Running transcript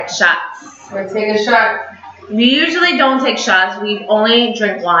Shots. Let's take a shot. We usually don't take shots. We only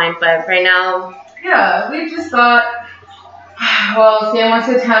drink wine, but right now. Yeah, we just thought, well, Sam wants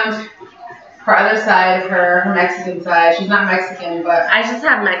to attempt her other side, her Mexican side. She's not Mexican, but I just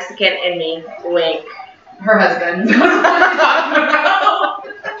have Mexican in me. Wink. her husband. That's what she's talking about.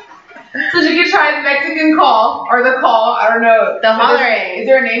 So she could try the Mexican call, or the call, I don't know. The hollering. Is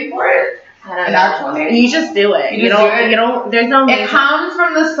there a name for it? I don't An know. actual name? You just do it. You just do it? You don't. There's no name. It comes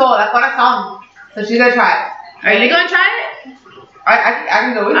from the soul. That's what I saw. So she's gonna try it. Are you gonna try it? I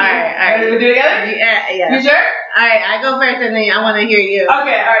can go with you. Alright. We'll do it together? Yeah. You sure? Alright, I go first and then I want to hear you.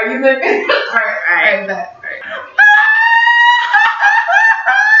 Okay, alright, you look. Alright, bet.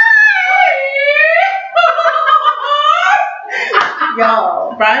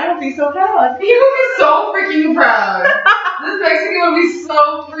 Yo, Brian will be so proud. He would be so freaking proud. This Mexican would be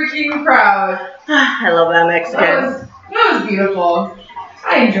so freaking proud. I love that Mexican. That was beautiful.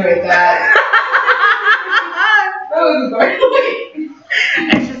 I enjoyed that. That was great.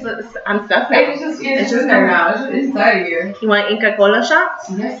 It's just, I'm stuck now. It's just there now. It's just inside of you. You want Inca Cola shots?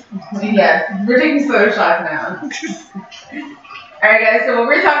 Yes. Yes. We're taking soda shots now. Alright guys, so what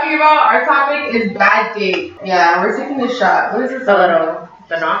we're talking about, our topic is bad date. Yeah, we're taking a shot. What is this? The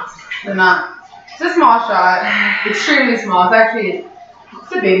knots. The knot. It's a small shot. Extremely small.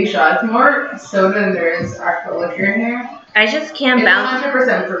 It's a baby shot. It's more soda than there is actual liquor in here. I just can't It's bounce.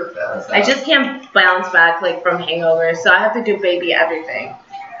 100% proof though. So. I just can't bounce back like from hangovers, so I have to do baby everything.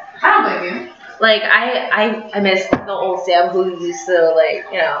 I don't blame you. Like I miss the old Sam who used to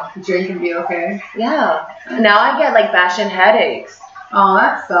Drink and be okay. Yeah. Now I get like bashing headaches. Oh,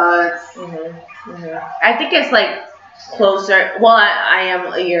 that sucks. I think it's like closer. Well, I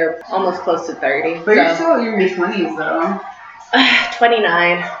am a year almost close to 30. But you're still in your 20s though.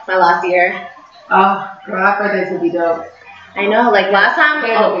 29, my last year. Oh, girl, that birthday's would be dope. I know. Like last time.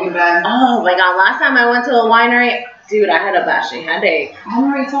 Oh my god! Last time I went to a winery. Dude, I had a bashing headache. I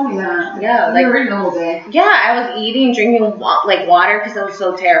remember you told me that. Yeah, you were in the whole day. Yeah, I was eating, drinking like water because I was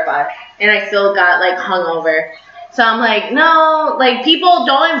so terrified, and I still got like hungover. So I'm like, no, like people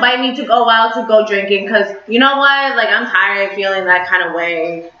don't invite me to go out to go drinking because you know what? Like I'm tired of feeling that kind of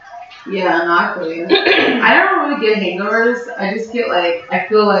way. Yeah, not really. I don't really get hangovers. I just get I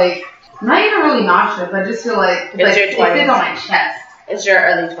feel like not even really nauseous. I just feel like it's your 20s. It sits on my chest. It's your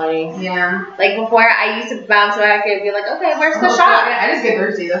early 20s. Yeah. Like before, I used to bounce back and be like, okay, where's the shot? I just get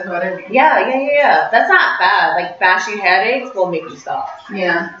thirsty. That's about it. Yeah. That's not bad. Like bashing headaches will make you stop.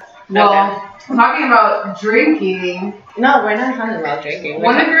 Yeah. Well, talking about drinking. No, we're not talking about drinking.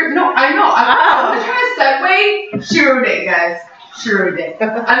 I know. I was trying to segue. She ruined it, guys. She ruined it.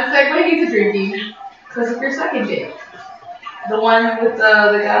 I'm segueing into drinking because of your second date. The one with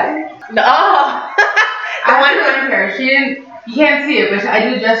the guy. No. I want to remind her. She didn't. You can't see it, but I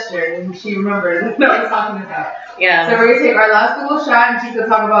did a gesture, and she remembered what I was talking about. Yeah. So we're going to take our last little shot, and she's going to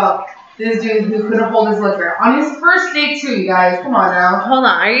talk about this dude who couldn't hold his liquor. On his first date, too, you guys. Come on now. Hold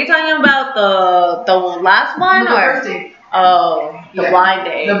on. Are you talking about the last one? No, the first date. Oh, the blind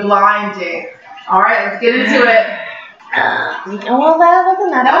date. The blind date. All right, let's get into it. Well, that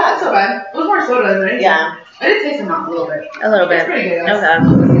wasn't that bad. That wasn't so bad. It was more soda than anything. Yeah. I did taste them out a little bit. A little bit. It's pretty good, guys. Okay.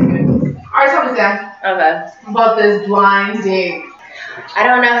 All right, tell me, Sam. Okay. About this blind date. I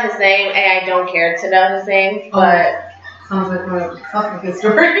don't know his name, and I don't care to know his name, but... Sounds like a good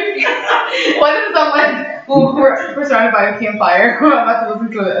story. Why does it sound like we're surrounded by a campfire? I'm about to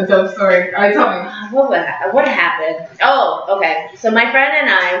listen to a dope story. All right, tell me. What happened? Oh, okay. So my friend and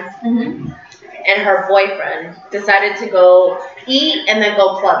I and her boyfriend decided to go eat and then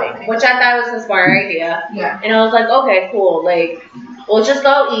go clubbing, which I thought was a smart idea. Yeah. And I was like, okay, cool. Like, we'll just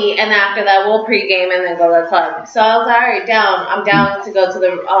go eat, and then after that, we'll pregame and then go to the club. So I was like, all right, I'm down to go to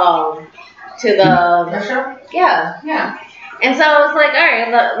the restaurant? Yeah. Yeah. And so I was like, all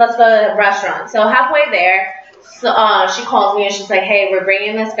right, let's go to the restaurant. So halfway there, she calls me and she's like, hey, we're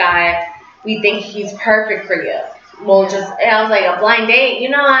bringing this guy. We think he's perfect for you. We'll just, and I was like, a blind date? You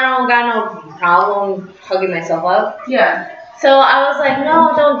know, I don't got no problem hugging myself up. Yeah. So I was like,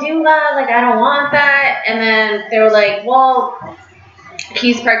 no, don't do that. Like, I don't want that. And then they were like, well,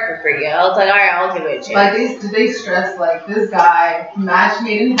 he's perfect for you. I was like, all right, I'll give it a chance. Like, did they stress, like, this guy, match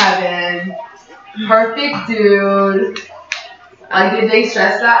made in heaven, perfect dude. Like, did they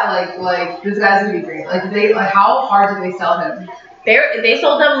stress that? Like this guy's gonna be great. Like, how hard did they sell him? They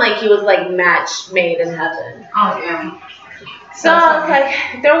sold him like he was like match made in heaven. Oh, damn. So I was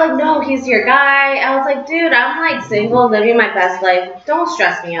like, they were like, no, he's your guy. I was like, dude, I'm like single, living my best life. Don't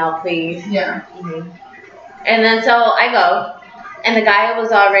stress me out, please. Yeah. And then so I go, and the guy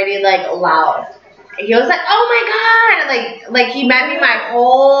was already like loud. he was like, oh my god, like he met me my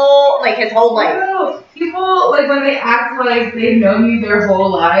whole, like his whole life. No, people like when they act like they know you their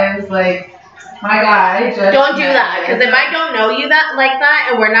whole lives, like my guy. Don't do that, because if I don't know you that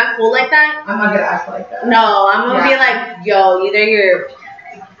and we're not cool like that, I'm not gonna act like that. No, I'm gonna be like, yo, either you're.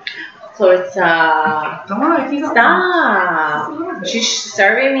 So it's Don't worry, stop. She's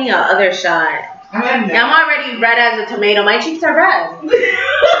serving me a other shot. I'm already red as a tomato. My cheeks are red.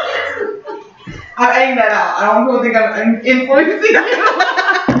 I'm editing that out. I don't want people to think I'm influencing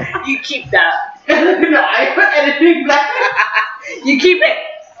you. You keep that. No, I'm editing that. You keep it.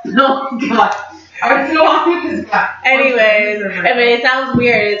 No, God. I still want this guy. Anyways, I mean, it sounds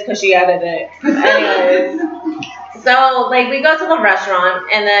weird. It's because she edited it. Anyways. So, like, we go to the restaurant,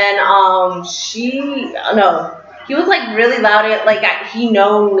 and then, he was, like, really loud. Like, he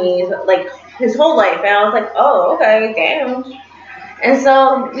known me, like, his whole life. And I was like, oh, okay, damn. And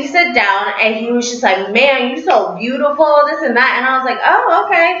so we sit down, and he was just like, man, you're so beautiful, this and that. And I was like, oh,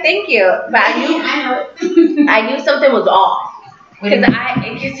 okay, thank you. But I knew something was off.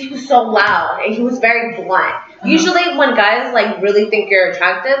 Because he was so loud, and he was very blunt. Usually when guys, like, really think you're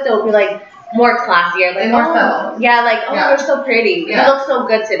attractive, they'll be, like, more classier. Like, more subtle. Yeah, like, oh, you're so pretty. Yeah. You look so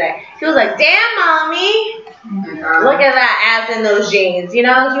good today. He was like, damn, mommy. Look at that ass in those jeans. You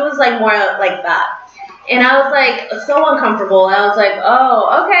know, he was, like, more like that. And I was, like, so uncomfortable. I was like,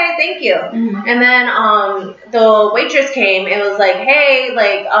 oh, okay, thank you. Mm-hmm. And then the waitress came and was like, hey,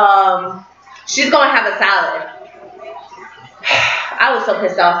 like, she's going to have a salad. I was so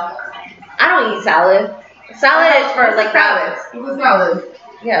pissed off. I don't eat salad. Salad is for, like, salads. What's a salad?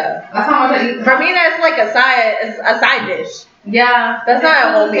 Yeah. That's how much I eat. For me, that's like a side dish. Yeah. That's not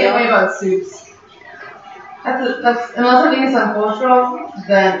a whole meal. Same way about soups. That's unless something is uncultural,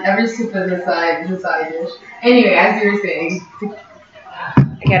 then every soup is a side dish. Anyway, as you were saying. I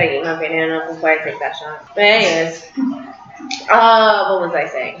gotta eat my banana before I take that shot. But anyways, what was I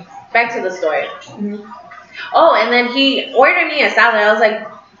saying? Back to the story. Mm-hmm. Oh, and then he ordered me a salad. I was like,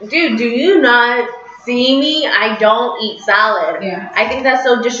 dude, do you not see me? I don't eat salad. Yeah. I think that's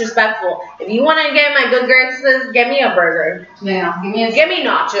so disrespectful. If you want to get my good graces, get me a burger. Yeah. Give me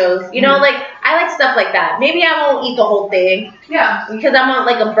nachos. You know, like, I like stuff like that. Maybe I won't eat the whole thing. Yeah. Because I'm not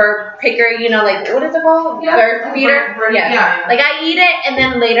like a bird picker, you know, like, what is it called? Yeah. Bird feeder? Yeah. Like, I eat it, and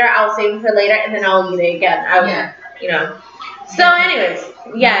then later I'll save it for later, and then I'll eat it again. You know. So, anyways,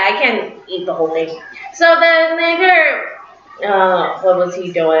 yeah, I can't eat the whole thing. So then later, what was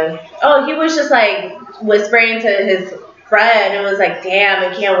he doing? Oh, he was just like whispering to his friend and was like, damn,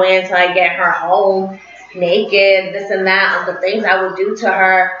 I can't wait until I get her home naked, this and that, of the things I would do to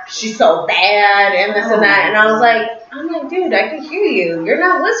her. She's so bad, and this and that. And I'm like, dude, I can hear you. You're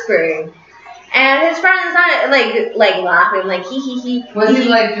not whispering. And his friend's not like laughing, like he. Was he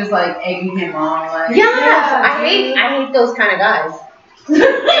like just like egging him on? Like, yeah, I hate those kind of guys. Hey,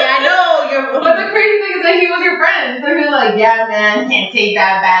 I know you're. But the crazy thing is that he was your friend. So he was like, yeah, man, can't take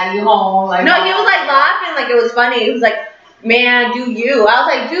that baddie home. Like, no, he was like laughing, like it was funny. He was like, man, do you? I was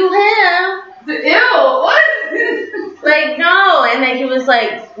like, do him. Ew, what? Like, no. And then he was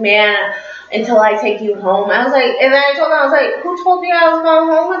like, man, until I take you home. I was like, and then I told him, I was like, who told you I was going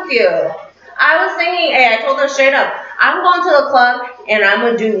home with you? I was thinking, hey, I told him straight up, I'm going to the club and I'm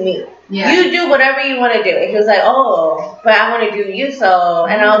going to do me. Yeah. You do whatever you want to do. And he was like, oh, but I want to do you so.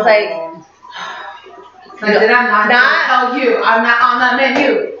 And I was like, did I not tell you? I'm not on that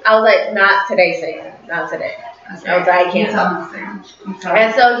menu. I was like, not today, Sam. Not today. Right. I was like, I can't.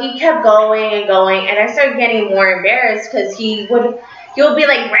 And so he kept going and going. And I started getting more embarrassed because he would be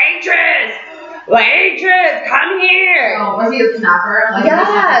like, waitress, come here. Oh, was he a snapper? Like,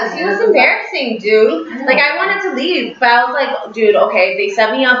 yes, he was embarrassing, dude. Like, I wanted to leave, but I was like, dude, okay, they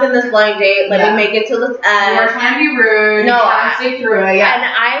set me up in this blind date. Let me make it to this end. You were trying to be rude. No, I stay through it. Yeah. And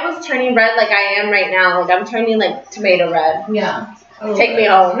I was turning red like I am right now. Like, I'm turning, like, tomato red. Yeah. Take me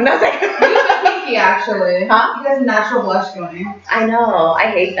home. And I was like, you have pinky, actually. Huh? You guys natural blush going. I know.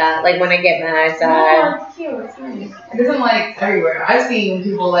 I hate that. Like, when I get mad, sad. Oh, it's cute. It's nice. It doesn't, like, everywhere. I've seen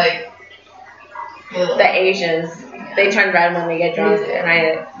people, like, the Asians, they turn red when they get drunk, and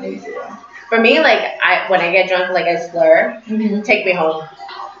they do. For me, like, when I get drunk, like, I slur. Mm-hmm. Take me home.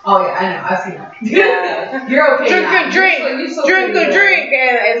 Oh yeah, I know. I've seen that. Yeah. You're okay. Drink now. a drink. Drink a drink,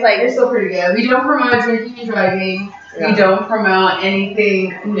 and it's like you're still pretty good. We don't promote drinking and driving. Yeah. We don't promote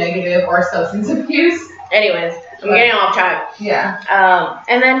anything negative or substance abuse. Anyways, I'm getting off track. Yeah.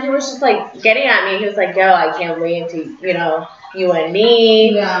 And then he was just like getting at me. He was like, "Yo, I can't wait to, you and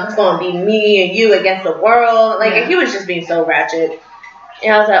me. Yeah. It's gonna be me and you against the world." Like he was just being so ratchet.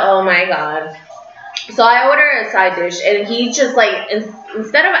 And I was like, "Oh my god." So I order a side dish, and he just like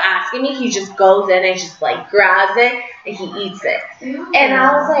instead of asking me, he just goes in and just like grabs it and he eats it. And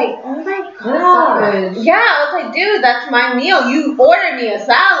I was like, oh my god, yeah. I was like, dude, that's my meal. You ordered me a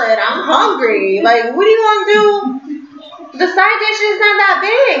salad. I'm hungry. Like, what do you want to do? The side dish is not that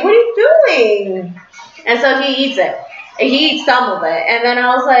big. What are you doing? And so he eats it. And he eats some of it, and then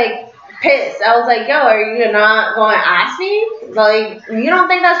I was like pissed. I was like, yo, are you not going to ask me? Like, you don't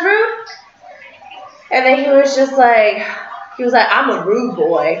think that's rude? And then he was like, I'm a rude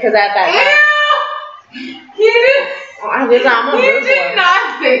boy. Because at that time. He did. I'm a rude boy.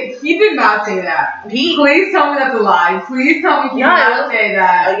 He did not say that. Please tell me that's a lie. Please tell me he did not say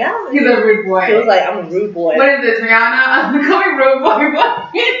that. Yeah. He's a rude boy. He was like, I'm a rude boy. What is this, Rihanna? I'm becoming rude boy.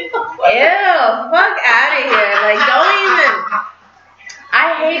 Ew, fuck out of here. Like, don't even.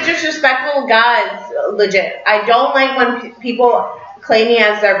 I hate disrespectful guys, legit. I don't like when people claim me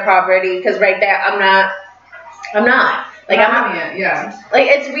as their property, because right there, I'm not. Like, I'm not yet, yeah. Like,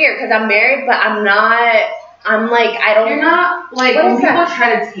 it's weird, because I'm married, but I'm not. I'm like, I don't. You're not, like, when people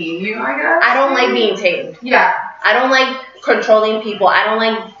try to tame you, I guess. I don't like being tamed. Yeah. I don't like controlling people. I don't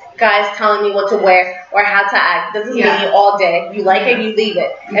like guys telling me what to wear or how to act. This is me all day. You like it, you leave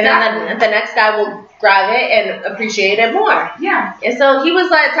it. Exactly. And then the next guy will grab it and appreciate it more. Yeah. And so he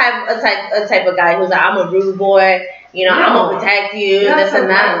was like a type of guy who's like, I'm a rude boy, you know, I'm gonna protect you, this and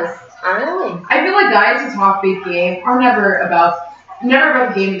that. I don't know. I feel like guys who talk big game are never about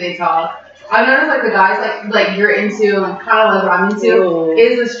the game they talk. I've noticed like the guys like you're into, kind of like what I'm into,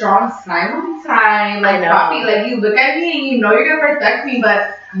 is a strong silent time. Like, Poppy, like, you look at me and you know you're gonna protect me,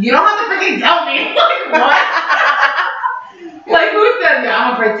 but you don't have to freaking tell me. Like, what? Like, who says, yeah,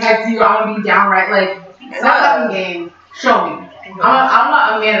 I'm gonna protect you, I'm gonna be downright, like, stop fucking game, show me. I'm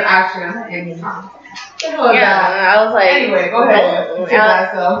not a man of action anytime. Yeah, I was like. Anyway, go ahead. I was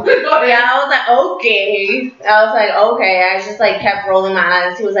like, okay. I was like, okay. I just like kept rolling my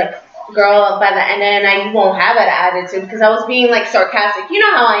eyes. He was like, girl, by the end of the night, you won't have an attitude, because I was being like sarcastic. You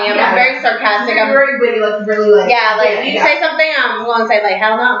know how I am. I'm very sarcastic. I'm very witty, like really like. Yeah, like you say something, I'm going to say like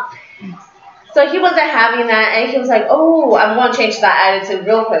hell no. So he wasn't having that, and he was like, oh, I'm going to change that attitude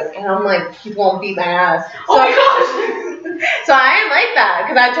real quick. And I'm like, he's going to beat my ass. Oh my gosh. So I didn't like that,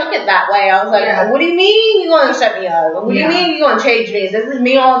 because I took it that way. I was like, what do you mean you're going to shut me up? What do you mean you're going to change me? This is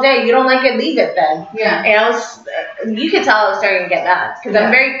me all day. You don't like it, leave it then. Yeah. And you could tell I was starting to get mad, because I'm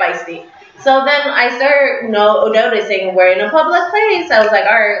very feisty. So then I started noticing we're in a public place. I was like,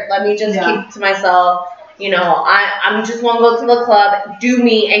 all right, let me just keep to myself. You know, I'm just want to go to the club, do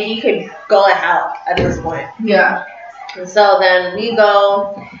me, and he could go to hell at this point. Yeah. And so then we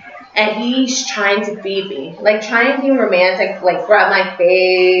go, and he's trying to beat me. Like, trying to be romantic, like, grab my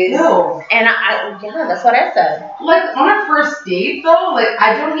face. No. And that's what I said. Like, on a first date, though, like,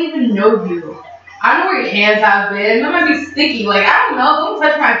 I don't even know you. I don't know where your hands have been. They might be sticky. Like, I don't know. Don't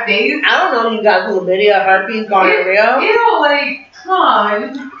touch my face. I don't know if you got chlamydia, herpes, gonorrhea. Ew, like, come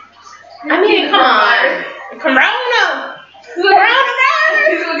on. I mean, come on. Corona. Coronavirus.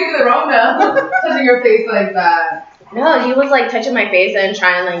 He's gonna give you the Rona. Touching your face like that. No, he was like touching my face and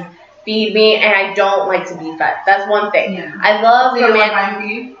trying to like feed me, and I don't like to be fed. That's one thing. Yeah. I love romantic.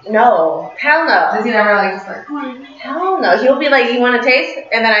 Feed? No, hell no. Does he never like just like? Hell no. He'll be like, "You want to taste?"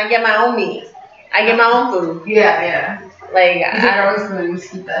 And then I get my own meat. I get my own food. Yeah. Like, I don't always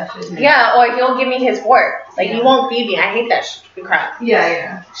keep that shit. Yeah, or he'll give me his fork. Like, he won't feed me. I hate that crap.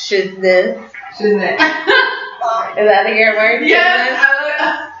 Yeah. Shiznit. Is that the good word? Yes.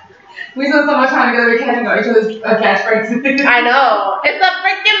 We spent so much time together, we can't even go each other's catchphrases. I know. It's a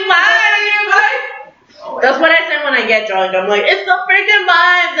freaking vibe. That's what I say when I get drunk. I'm like, it's the freaking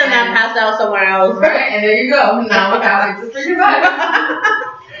vibes, and then pass out somewhere else. Right, and there you go. Now look out, like, it's the freaking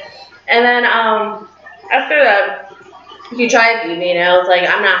vibes. And then after that, he tried to beat me, and I was like,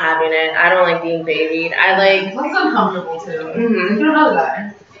 I'm not having it. I don't like being babied. That's uncomfortable too. Mm-hmm. You don't know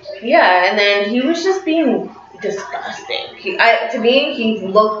that. Yeah, and then he was just being disgusting. To me, he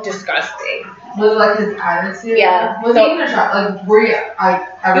looked disgusting. Was it like his attitude? Yeah. Was he even attracted? Like, were you?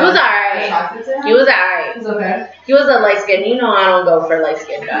 He was alright. Attracted to him? He was alright. He was okay. He was a light skin. You know I don't go for light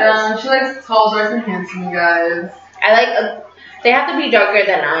skin guys. Yeah, she likes tall, dark, and handsome guys. I like. They have to be darker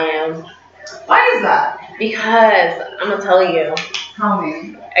than I am. Why is that? Because I'm gonna tell you. Tell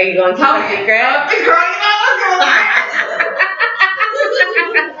me. Are you going to keep a secret?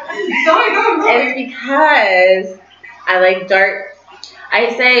 It's because I like dark.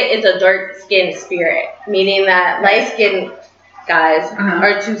 I say it's a dark skinned spirit, meaning that light skinned guys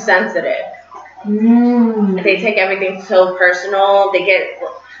are too sensitive. They take everything so personal. They get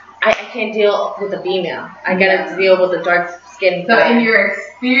I can't deal with a female. I gotta deal with a dark skinned So guy. in your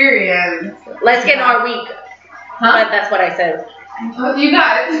experience, Light skin are weak. huh? But that's what I said. Oh, you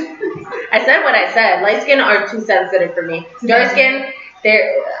got it. I said what I said. Light skin are too sensitive for me. Dark skin,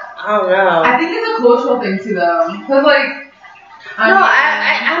 they're, I don't know. I think it's a cultural thing too, though. Cause like,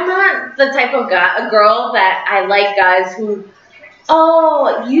 I'm not the type of guy, a girl that I like guys who,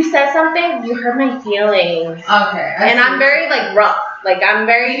 oh, you said something, you hurt my feelings. Okay. And I'm very like rough. Like I'm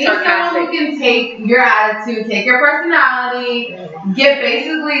very Someone sarcastic. who can take your attitude, take your personality, take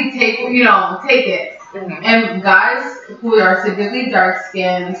it. Mhm. And guys who are typically dark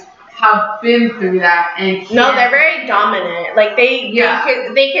skinned have been through that and No, they're very dominant. Like they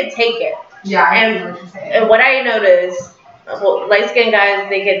could take it. Yeah, I And- see what you're saying. And what I noticed, well, light skinned guys,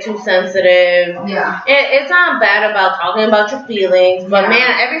 they get too sensitive. Yeah. It's not bad about talking about your feelings, but Yeah.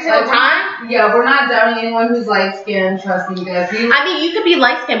 man, every single time. Yeah, we're not doubting anyone who's light skinned, trust me, guys. I mean, you could be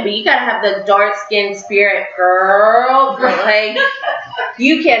light skinned, but you gotta have the dark skinned spirit, girl. Like,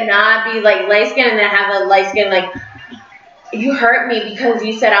 you cannot be like light skinned and then have a light skin like. You hurt me because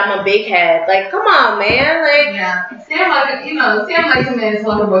you said I'm a big head. Like, come on, man. Like, yeah. Sam likes a man to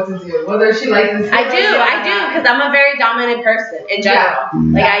tell her what to do, whether she likes this. I do, because I'm a very dominant person in general.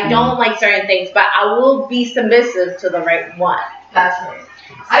 Yeah. Like, I don't like certain things, but I will be submissive to the right one. That's right.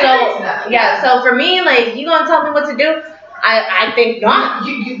 So, I agree to that. yeah, so for me, like, you gonna tell me what to do? I think not.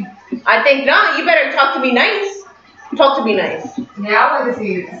 I think not. You better talk to me nice. Talk to me nice. Yeah, I would like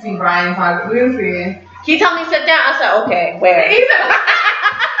to see Brian talk. We'll see. He told me sit down. I said, okay, where? He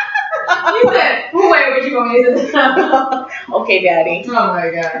said, where would you want me to sit down? Okay, daddy. Oh my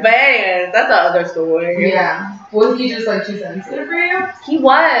god. But anyways, that's another story. Yeah. Was he just like too sensitive for you? He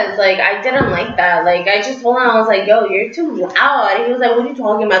was. Like, I didn't like that. Like, I just told him, I was like, yo, you're too loud. And he was like, what are you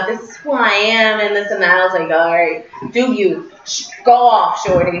talking about? This is who I am and this and that. I was like, all right, do you. Go off,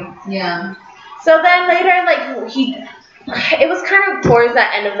 shorty. Yeah. So then later, like, it was kind of towards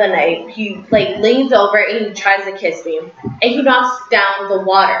the end of the night. He, like, leans over and he tries to kiss me. And he knocks down the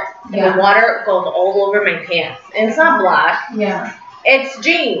water. And Yeah. the water goes all over my pants. And it's not black. Yeah. It's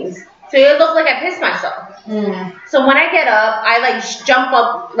jeans. So it looked like I pissed myself. Mm. So when I get up, I like jump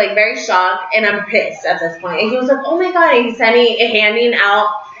up like very shocked and I'm pissed at this point. And he was like, "Oh my god!" And he's handing out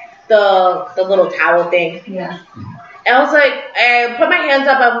the little towel thing. Yeah. And I was like, I put my hands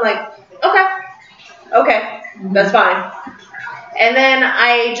up. I'm like, okay, that's fine. And then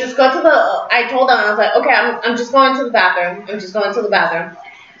I just go to I told him, I was like, okay, I'm just going to the bathroom. I'm just going to the bathroom.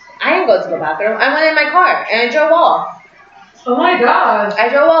 I didn't go to the bathroom. I went in my car and I drove off. Oh my god. I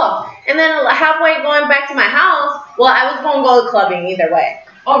drove off. And then halfway going back to my house, well, I was going to go clubbing either way.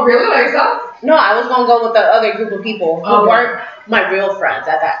 Oh really? By yourself? No, I was going to go with the other group of people who Okay. weren't my real friends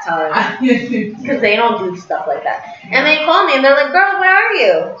at that time. Because they don't do stuff like that. And they called me and they're like, girl, where are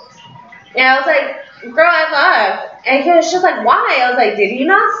you? And I was like, girl, I left. And he was just like, why? I was like, did you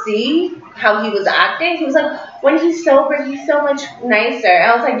not see how he was acting? He was like, when he's sober, he's so much nicer.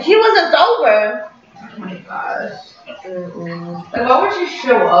 I was like, he wasn't sober. Oh my gosh. Mm-mm. Like, why would you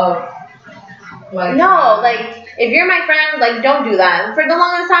show up? Like No, like, if you're my friend, like, don't do that. For the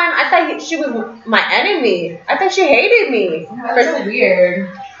longest time, I thought she was my enemy. I thought she hated me. That's so weird.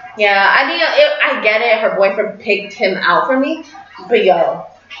 Yeah, I mean, I get it. Her boyfriend picked him out for me. But, yo.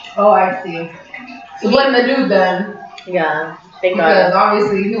 Oh, I see. So blame the dude then. Yeah, thank Because God.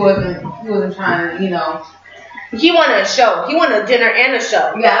 obviously he wasn't trying to, He wanted a show. He wanted a dinner and a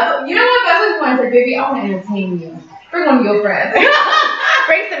show. Yeah, but you know what? That's his point. Like, baby, I want to entertain you. Bring one of your friends.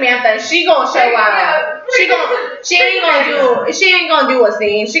 Bring Samantha. She gonna show out. She ain't gonna do a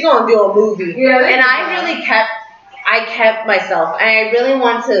scene. She gonna do a movie. Yeah, And I kept myself. And I really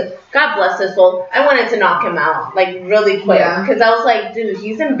want to, God bless his soul, I wanted to knock him out, like, really quick. Yeah. Because I was like, dude,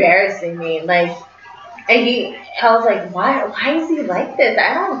 he's embarrassing me. Like, and I was like, why is he like this?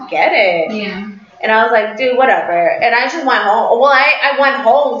 I don't get it. Yeah. And I was like, dude, whatever. And I just went home. Well, I went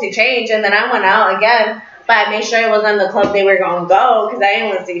home to change, and then I went out again. But I made sure it wasn't the club they were going to go, because I didn't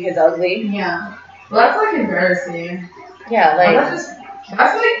want to see his ugly. Yeah. Well, that's like embarrassing. Yeah, like, that's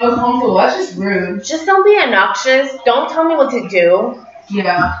like uncomfortable. That's just rude. just don't be obnoxious. Don't tell me what to do.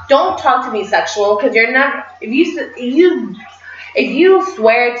 Yeah. Don't talk to me sexual, because you're not, if you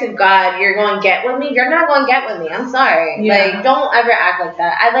swear to God you're going to get with me, you're not going to get with me. I'm sorry. Yeah. Like, don't ever act like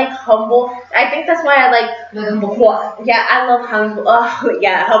that. I like humble. I think that's why I like, yeah, I love humble. Oh,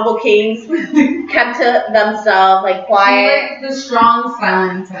 yeah, humble kings. Kept to themselves, like, quiet. She's like the strong,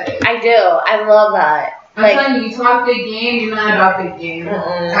 silent type. I do. I love that. I'm Like, telling you, you talk big game, you're not about big game.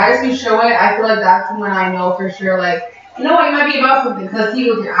 Mm-mm. Guys who show it, I feel like that's when I know for sure, like, you know what, you might be about something. Because see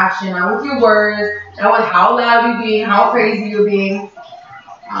with your action, not with your words, not with how loud you're being, how crazy you're being.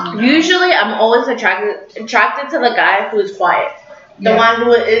 Usually, I'm always attracted to the guy who's quiet. The one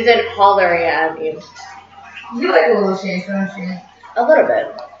who isn't hollering at me. You like a little chase, don't you? A little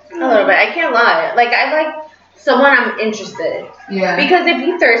bit. A little bit. I can't lie. Like, I like someone I'm interested in. Yeah. Because if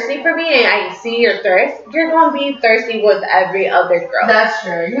you're thirsty for me and I see your thirst, you're going to be thirsty with every other girl. That's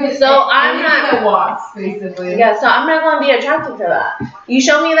true. So I'm not. That walks, basically. Yeah, so I'm not going to be attracted to that. You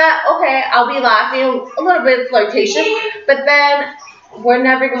show me that, okay, I'll be laughing, a little bit flirtatious, but then we're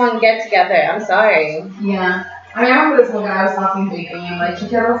never going to get together. I'm sorry. Yeah. I mean, I remember this one guy I was talking big game. Like, she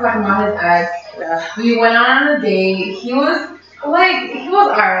kept on talking about his ex. Yeah. We went on a date. He was alright. He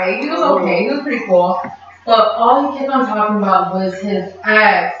was okay. He was pretty cool. But all he kept on talking about was his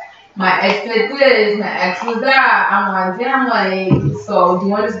ex. My ex did this. My ex was that. I'm like, damn, like, so do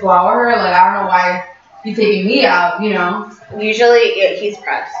you want to just go out with her? Like, I don't know why he's taking me out, you know? Usually, he's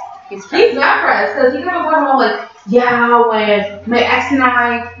pressed. He's not pressed, because he kept on talking about, like, yeah, when my ex and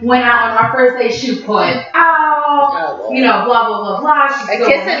I went out on our first date, she put out, you know, blah, blah, blah, blah. She's a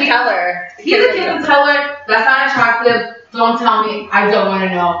kiss and tell her. He's a kiss and tell her. That's not attractive. Don't tell me. I don't want to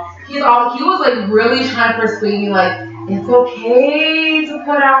know. He was, like, really trying to persuade me, like, it's okay to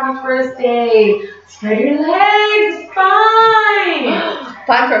put out on your first date. Spread your legs. It's fine.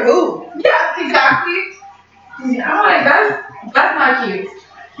 Fine for who? Yeah, exactly. Yeah, I'm like, that's not cute.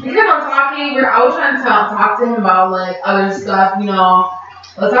 We kept on talking. I was trying to talk to him about like other stuff, you know.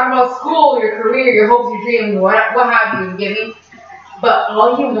 Let's talk about school, your career, your hopes, your dreams, what have you. You get me? But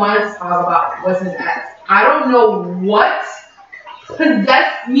all he wanted to talk about was his ex. I don't know what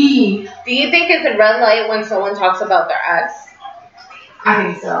possessed me. Do you think it's a red light when someone talks about their ex? I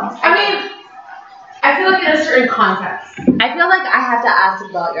think so. I mean, I feel like in a certain context. I feel like I have to ask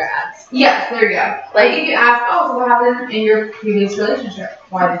about your ex. Yes, there you go. Like if you ask, oh, so what happened in your previous relationship?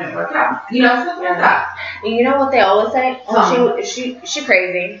 Why didn't it work out? You know, something like that. And you know what they always say? Oh, she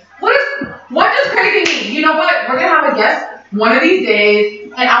crazy. What does crazy mean? You know what? We're gonna have a guest one of these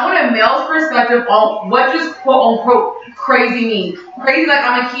days, and I want a male's perspective on what does quote unquote crazy mean. Crazy like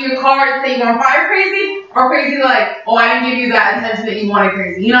I'm gonna key your car and say you want to fire crazy, or crazy like, oh, I didn't give you that attention that you wanted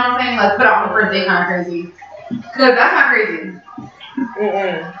crazy. You know what I'm saying? Like put out on the first date kind of crazy. Because that's not crazy.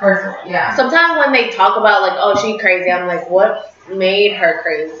 First, yeah. Sometimes when they talk about like, oh, she crazy, I'm like, what made her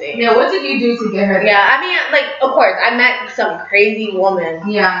crazy? Yeah, what did you do to get her there? Yeah, I mean, like, of course, I met some crazy woman.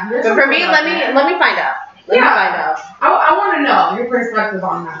 Yeah. But for me, let me find out. Let me find out. I want to know your perspective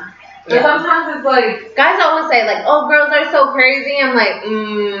on that. But sometimes it's like guys always say like, oh, girls are so crazy. I'm like,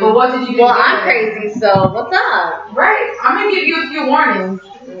 But what did you do? Well, I'm crazy, so what's up? Right. I'm gonna give you a few warnings.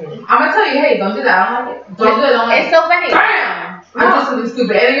 I'm gonna tell you, hey, don't do that. I don't like it. Don't do it. Don't like it. It's so funny. Damn. I'm just something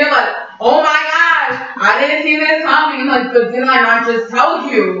stupid. And then you're like, oh my gosh, I didn't see this coming. Like, but did I not just tell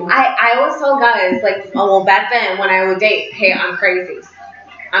you? I always tell guys, like, oh, well, back then when I would date, hey, I'm crazy.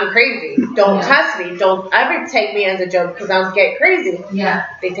 I'm crazy. Don't test me. Don't ever take me as a joke because I'll get crazy. Yeah.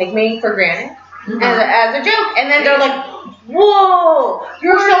 They take me for granted as a joke. And then they're like, whoa,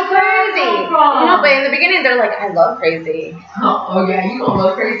 you're so crazy. You know, but in the beginning, they're like, I love crazy. Oh yeah, you gonna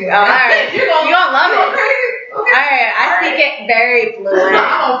love crazy. All right. you gonna love it. Crazy. Okay. All right. I speak it very fluent.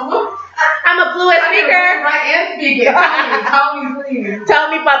 I'm a fluent speaker. Right and speak it. Tell me, please.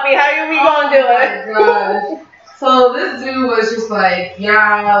 Tell me, puppy, how are we gonna do it? Oh my gosh. So this dude was just like,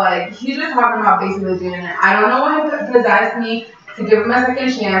 yeah, like he's just talking about basically doing it. I don't know what possessed me to give him a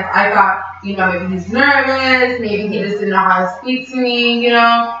second chance. I thought, you know, maybe he's nervous, maybe he just didn't know how to speak to me, you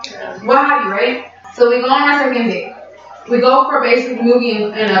know, what have you, right? So we go on our second date. We go for basically movie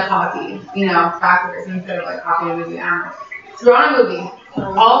and a coffee, you know, backwards instead of like coffee and movie. I don't know. So we're on a movie.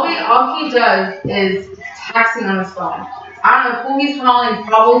 All he does is texting on his phone. I don't know who he's calling,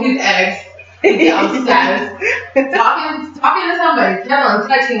 probably his ex. Downstairs, talking to somebody,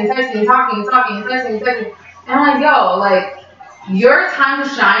 texting, talking. And I'm like, yo, like, your time to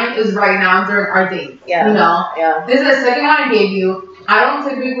shine is right now during our date. Yeah. You know? Yeah. This is the second one I gave you. I don't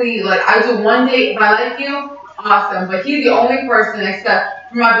typically, like, I do one date. If I like you, awesome. But he's the only person,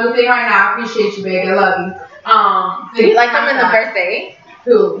 except for my birthday right now. I appreciate you, baby. I love you. You like him in the first date?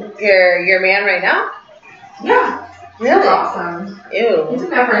 Who? Your man right now? Yeah. Really? That's awesome. Ew. He took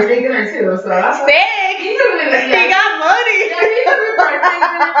me first date dinner too, so that's sick. He took me to, He got money. Yeah, he took me first date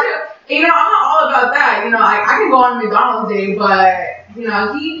dinner too. You know, I'm not all about that. You know, I can go on a McDonald's date, but you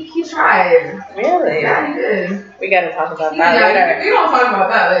know, he tried. Really? Yeah, he did. We gotta talk about that later. We don't talk about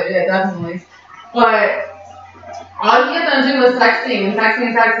that later. Yeah, definitely. But all he had done do was texting. I'm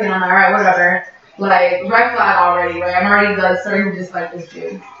like, alright, whatever. Like red flag already. Right? I'm already like starting to dislike this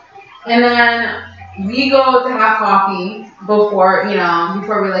dude. And then we go to have coffee before we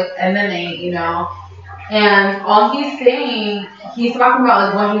like end the night, you know. And all he's saying, he's talking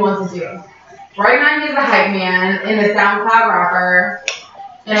about like what he wants to do. Right now he's a hype man and a SoundCloud rapper.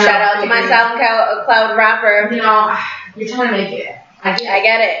 And Shout out to my SoundCloud rapper. You know, you're trying to make it. I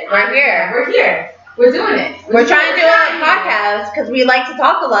get it. We're here. We're here. We're doing it. We're trying to do a podcast because we like to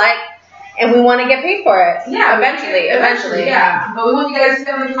talk alike and we want to get paid for it. Yeah, eventually. Yeah, but we want you guys to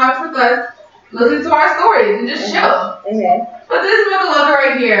come in the comments with us, listen to our stories, and just chill. Mm-hmm. But this motherfucker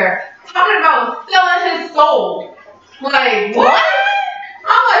right here, talking about selling his soul. Like, what?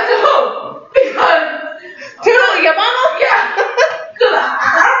 I'm like, dude, because... Dude, your mama? Yeah. Because I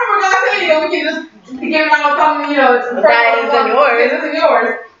remember God saying, we can just give out something, that isn't yours. This isn't yours.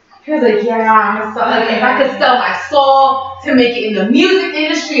 He was like, yeah, I'm gonna like, if I could sell my soul to make it in the music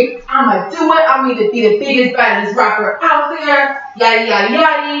industry, I'm gonna do it. I'm gonna be the biggest, baddest rapper out there, yada, yada,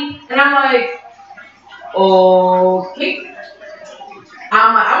 yada. And I'm like, okay.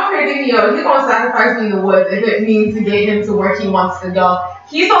 I'm okay thinking, he's gonna sacrifice me in the woods if it means to get him to where he wants to go.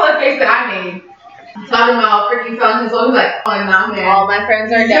 He saw the face that I made. Talking about freaking selling his soul. He's like, oh, nah, man. All my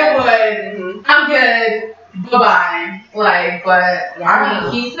friends are dead. Mm-hmm. I'm good. Bye-bye. Like, but, I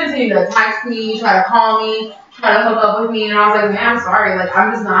mean, he continued to text me, try to call me, try to hook up with me, and I was like, man, I'm sorry. Like,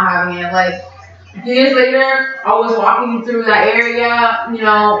 I'm just not having it. Like, a few years later, I was walking through that area, he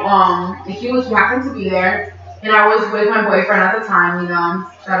happened to be there, and I was with my boyfriend at the time,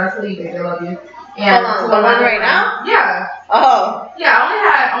 shout out to you, baby, I love you. And the one right now? Yeah. Oh. Yeah,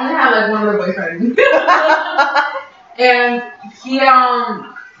 I only had like one other boyfriend. And he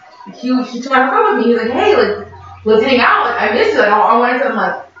tried to come with me. He's like, hey, like, let's hang out. Like, I miss you. Like, I wanted to. I'm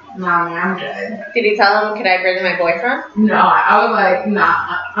like, nah, man, I'm good. Did he tell him, could I bring my boyfriend? No, I was like,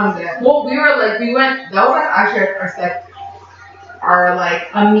 nah, I'm good. Well, we went, that was like actually our like,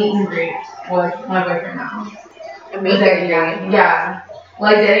 a meet and greet with my boyfriend now. A meet and greet? Yeah.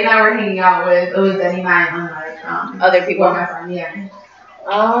 Like, Danny and I were hanging out with, it was Danny and I and like, other people? My friend, yeah.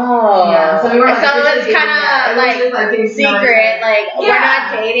 Oh. Yeah, so we were like, so it was kind of like secret, like, we're not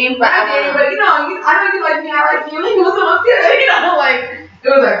dating, but I know you like me, I like you, like, it was so much good, like, it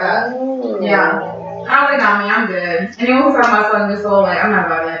was like that. Oh. Yeah. I was like, nah, man, I'm good. Anyone who's talking about selling their soul, like, I'm not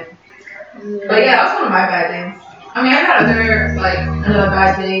about it. But yeah, that was one of my bad things. I mean, I had another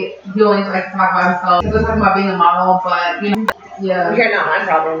bad date. He only likes to talk about himself. He was talking about being a model, but, yeah. You're not my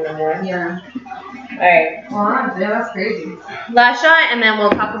problem no more. Yeah. Alright. Well, yeah, that's crazy. Last shot, and then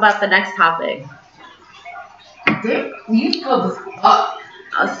we'll talk about the next topic. Damn, you filled this up.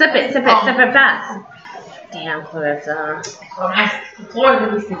 Oh, sip it fast. Damn, Clarissa. Oh, nice. The floor is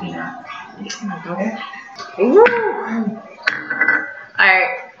gonna be sticky now. Okay. Ooh. Alright.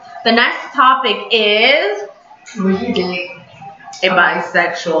 The next topic is... Would you date a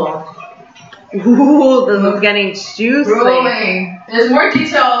bisexual? Ooh, this is getting juicy. Rolling. There's more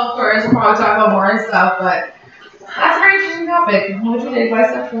detail, of course. We'll probably talk about more and stuff, but that's a very interesting topic. Would you date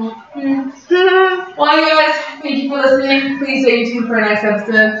bisexual? Well, you guys, thank you for listening. Please stay tuned for our next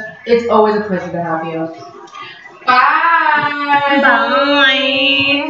episode. It's always a pleasure to have you. Bye. Bye.